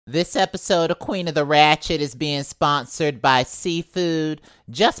This episode of Queen of the Ratchet is being sponsored by Seafood.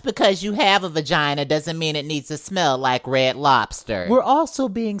 Just because you have a vagina doesn't mean it needs to smell like Red Lobster. We're also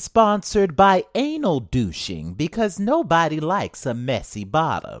being sponsored by Anal Douching because nobody likes a messy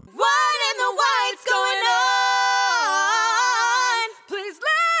bottom. What in the white's going on? Please let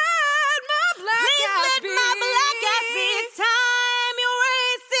my black ass be. It's time you're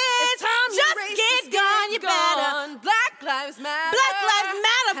racist. It's time Just you're get racist, gone, you get better. gone. Black Lives Matter. Black Lives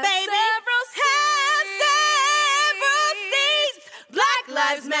Matter, Have baby. several Have several seats. Black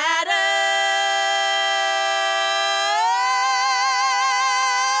Lives Matter.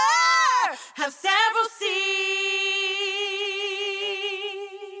 Have several seats.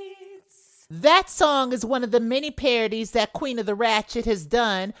 That song is one of the many parodies that Queen of the Ratchet has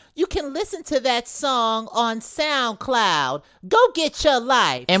done. You can listen to that song on SoundCloud. Go get your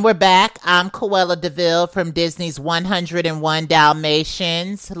life. And we're back. I'm Cruella DeVille from Disney's 101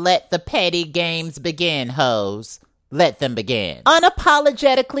 Dalmatians. Let the petty games begin, hoes. Let them begin.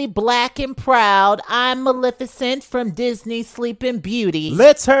 Unapologetically black and proud, I'm Maleficent from Disney's Sleeping Beauty.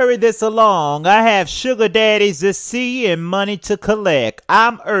 Let's hurry this along. I have sugar daddies to see and money to collect.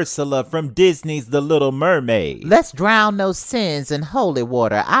 I'm Ursula from Disney's The Little Mermaid. Let's drown those sins in holy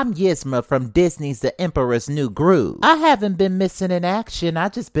water. I'm Yzma from Disney's The Emperor's New Groove. I haven't been missing in action. I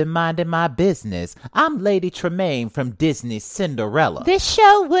just been minding my business. I'm Lady Tremaine from Disney's Cinderella. This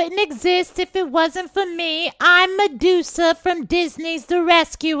show wouldn't exist if it wasn't for me. I'm Medusa from Disney's The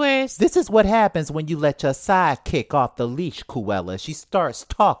Rescuers. This is what happens when you let your sidekick off the leash, Cruella. She starts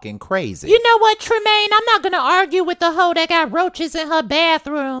talking crazy. You know what, Tremaine? I'm not gonna argue with the hoe that got roaches in her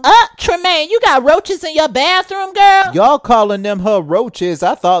bathroom. Tremaine, you got roaches in your bathroom, girl? Y'all calling them her roaches.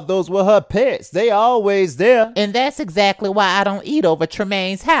 I thought those were her pets. They always there. And that's exactly why I don't eat over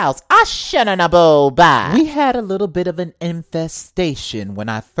Tremaine's house. I shouldn't have by. We had a little bit of an infestation when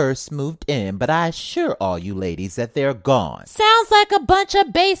I first moved in, but I assure all you ladies that they're gone. Sounds like a bunch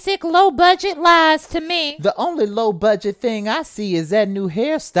of basic low-budget lies to me. The only low-budget thing I see is that new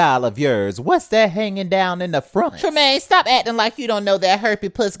hairstyle of yours. What's that hanging down in the front? Tremaine, stop acting like you don't know that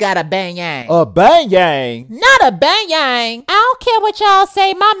Herpy Puss got a bang-yang. A bang-yang? Not a bang-yang. I don't care what y'all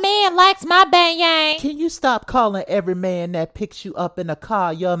say. My man likes my bang-yang. Can you stop calling every man that picks you up in a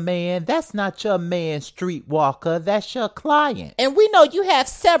car your man? That's not your man, streetwalker. That's your client. And we know you have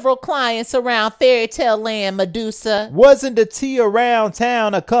several clients around Fairy Tale Land, Medusa. Wasn't the tea around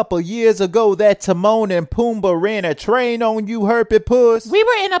town a couple years ago that Timon and Pumbaa ran a train on you, Herpy Puss? We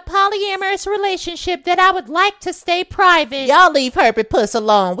were in a polyamorous relationship that I would like to stay private. Y'all leave Herpy Puss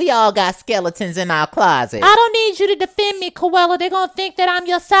alone. We all got skeletons in our closet. I don't need you to defend me, Cruella. They're gonna think that I'm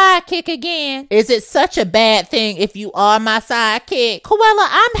your sidekick again. Is it such a bad thing if you are my sidekick? Cruella,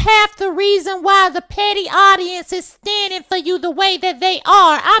 I'm half the reason why the petty audience is standing for you the way that they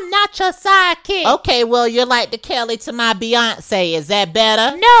are. I'm not your sidekick. Okay, well, you're like the Kelly to my Beyonce. Is that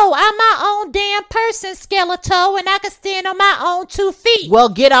better? No, I'm my own damn person, Skeletor, and I can stand on my own 2 feet. Well,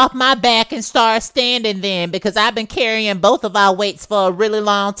 get off my back and start standing then, because I've been carrying both of our weights for a really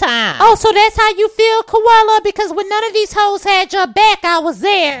long time. Oh, so that's how you feel, Cruella? Because when none of these hoes had your back, I was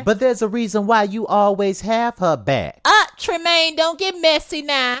there. But there's a reason why you always have her back. Tremaine, don't get messy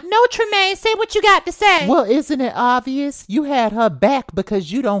now. No, Tremaine, say what you got to say. Well, isn't it obvious? You had her back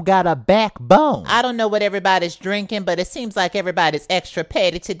because you don't got a backbone. I don't know what everybody's drinking, but it seems like everybody's extra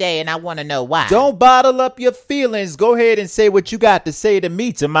petty today, and I want to know why. Don't bottle up your feelings. Go ahead and say what you got to say to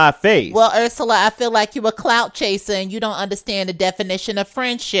me to my face. Well, Ursula, I feel like you a clout chaser and you don't understand the definition of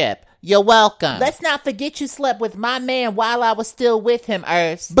friendship. You're welcome. Let's not forget you slept with my man while I was still with him,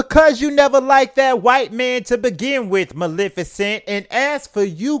 Urs. Because you never liked that white man to begin with, Maleficent. And as for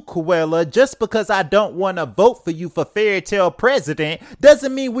you, Cruella, just because I don't want to vote for you for Fairy Tale President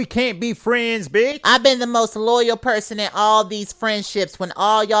doesn't mean we can't be friends, bitch. I've been the most loyal person in all these friendships when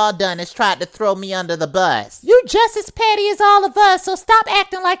all y'all done is tried to throw me under the bus. You just as petty as all of us, so stop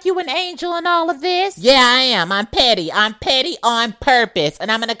acting like you an angel in all of this. Yeah, I am. I'm petty. I'm petty on purpose.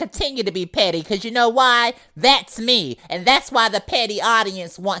 And I'm going to continue to be petty because you know why? That's me. And that's why the petty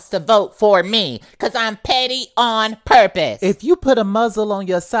audience wants to vote for me, because I'm petty on purpose. If you put a muzzle on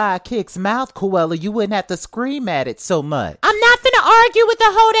your sidekick's mouth, Cruella, you wouldn't have to scream at it so much. I'm not finna argue with the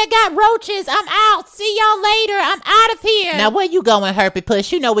hoe that got roaches. I'm out. See y'all later. I'm out of here. Now where you going, Herpy Puss?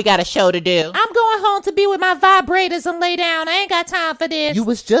 You know we got a show to do. I'm going going home to be with my vibrators and lay down. I ain't got time for this. You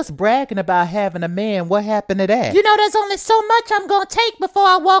was just bragging about having a man. What happened to that? You know there's only so much I'm gonna take before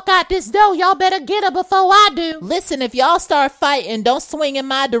I walk out this door. Y'all better get her before I do. Listen, if y'all start fighting, don't swing in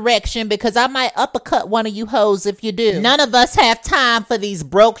my direction because I might uppercut one of you hoes if you do. None of us have time for these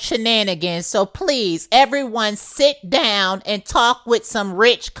broke shenanigans, so please, everyone sit down and talk with some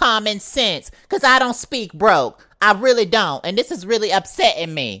rich common sense because I don't speak broke. I really don't, and this is really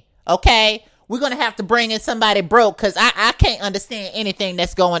upsetting me, okay? We're going to have to bring in somebody broke because I can't understand anything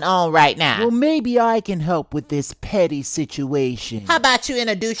that's going on right now. Well, maybe I can help with this petty situation. How about you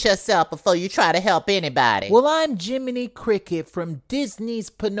introduce yourself before you try to help anybody? Well, I'm Jiminy Cricket from Disney's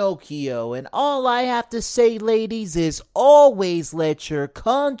Pinocchio, and all I have to say, ladies, is always let your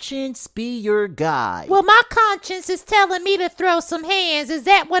conscience be your guide. Well, my conscience is telling me to throw some hands. Is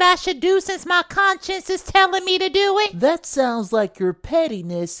that what I should do since my conscience is telling me to do it? That sounds like your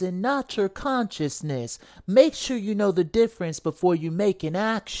pettiness and not your consciousness. Make sure you know the difference before you make an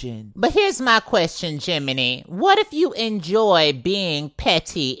action. But here's my question, Jiminy. What if you enjoy being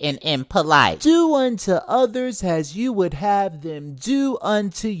petty and impolite? Do unto others as you would have them do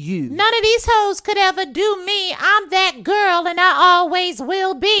unto you. None of these hoes could ever do me. I'm that girl and I always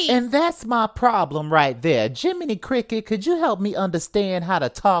will be. And that's my problem right there. Jiminy Cricket, could you help me understand how to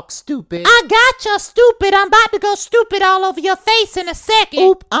talk stupid? I got you stupid. I'm about to go stupid all over your face in a second.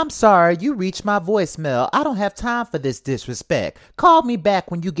 Oop, I'm sorry. You reached my voicemail. I don't have time for this disrespect. Call me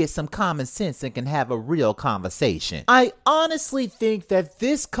back when you get some common sense and can have a real conversation. I honestly think that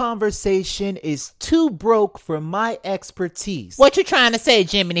this conversation is too broke for my expertise. What you trying to say,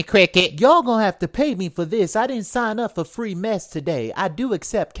 Jiminy Cricket? Y'all gonna have to pay me for this. I didn't sign up for free mess today. I do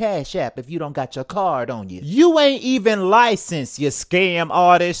accept Cash App if you don't got your card on you. You ain't even licensed, you scam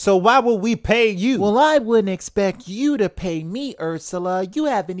artist, so why would we pay you? Well, I wouldn't expect you to pay me, Ursula. You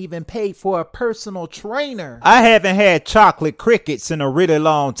haven't even paid for a personal trainer. I haven't had chocolate crickets in a really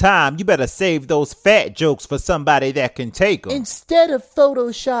long time. You better save those fat jokes for somebody that can take them. Instead of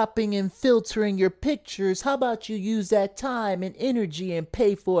photoshopping and filtering your pictures, how about you use that time and energy and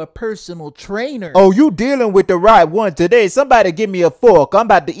pay for a personal trainer? Oh, you dealing with the right one today. Somebody give me a fork. I'm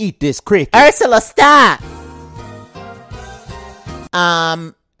about to eat this cricket. Ursula, stop.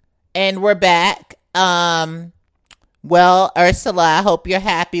 And we're back. Well, Ursula, I hope you're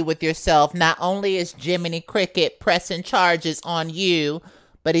happy with yourself. Not only is Jiminy Cricket pressing charges on you,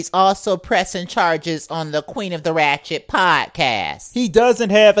 but he's also pressing charges on the Queen of the Ratchet podcast. He doesn't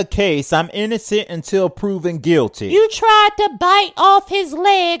have a case. I'm innocent until proven guilty. You tried to bite off his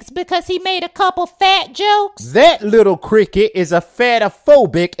legs because he made a couple fat jokes? That little cricket is a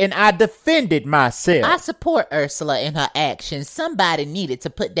fatophobic and I defended myself. I support Ursula in her actions. Somebody needed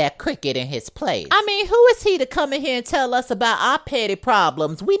to put that cricket in his place. I mean, who is he to come in here and tell us about our petty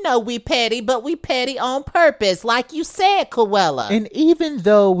problems? We know we petty, but we petty on purpose, like you said, Coella. And even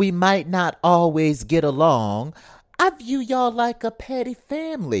though we might not always get along, I view y'all like a petty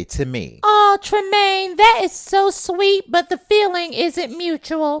family to me. Oh, Tremaine, that is so sweet, but the feeling isn't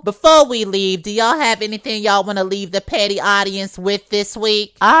mutual. Before we leave, do y'all have anything y'all want to leave the petty audience with this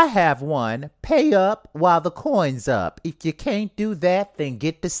week? I have one. Pay up while the coin's up. If you can't do that, then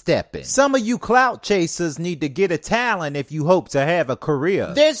get to stepping. Some of you clout chasers need to get a talent if you hope to have a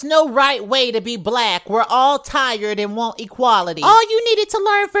career. There's no right way to be black. We're all tired and want equality. All you needed to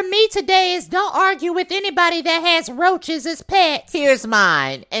learn from me today is don't argue with anybody that has roaches as pets. Here's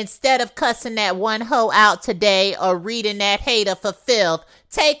mine. Instead of cussing that one hoe out today or reading that hater for filth,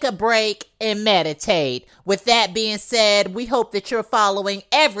 take a break and meditate. With that being said, we hope that you're following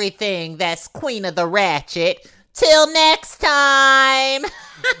everything that's Queen of the Ratchet. Till next time.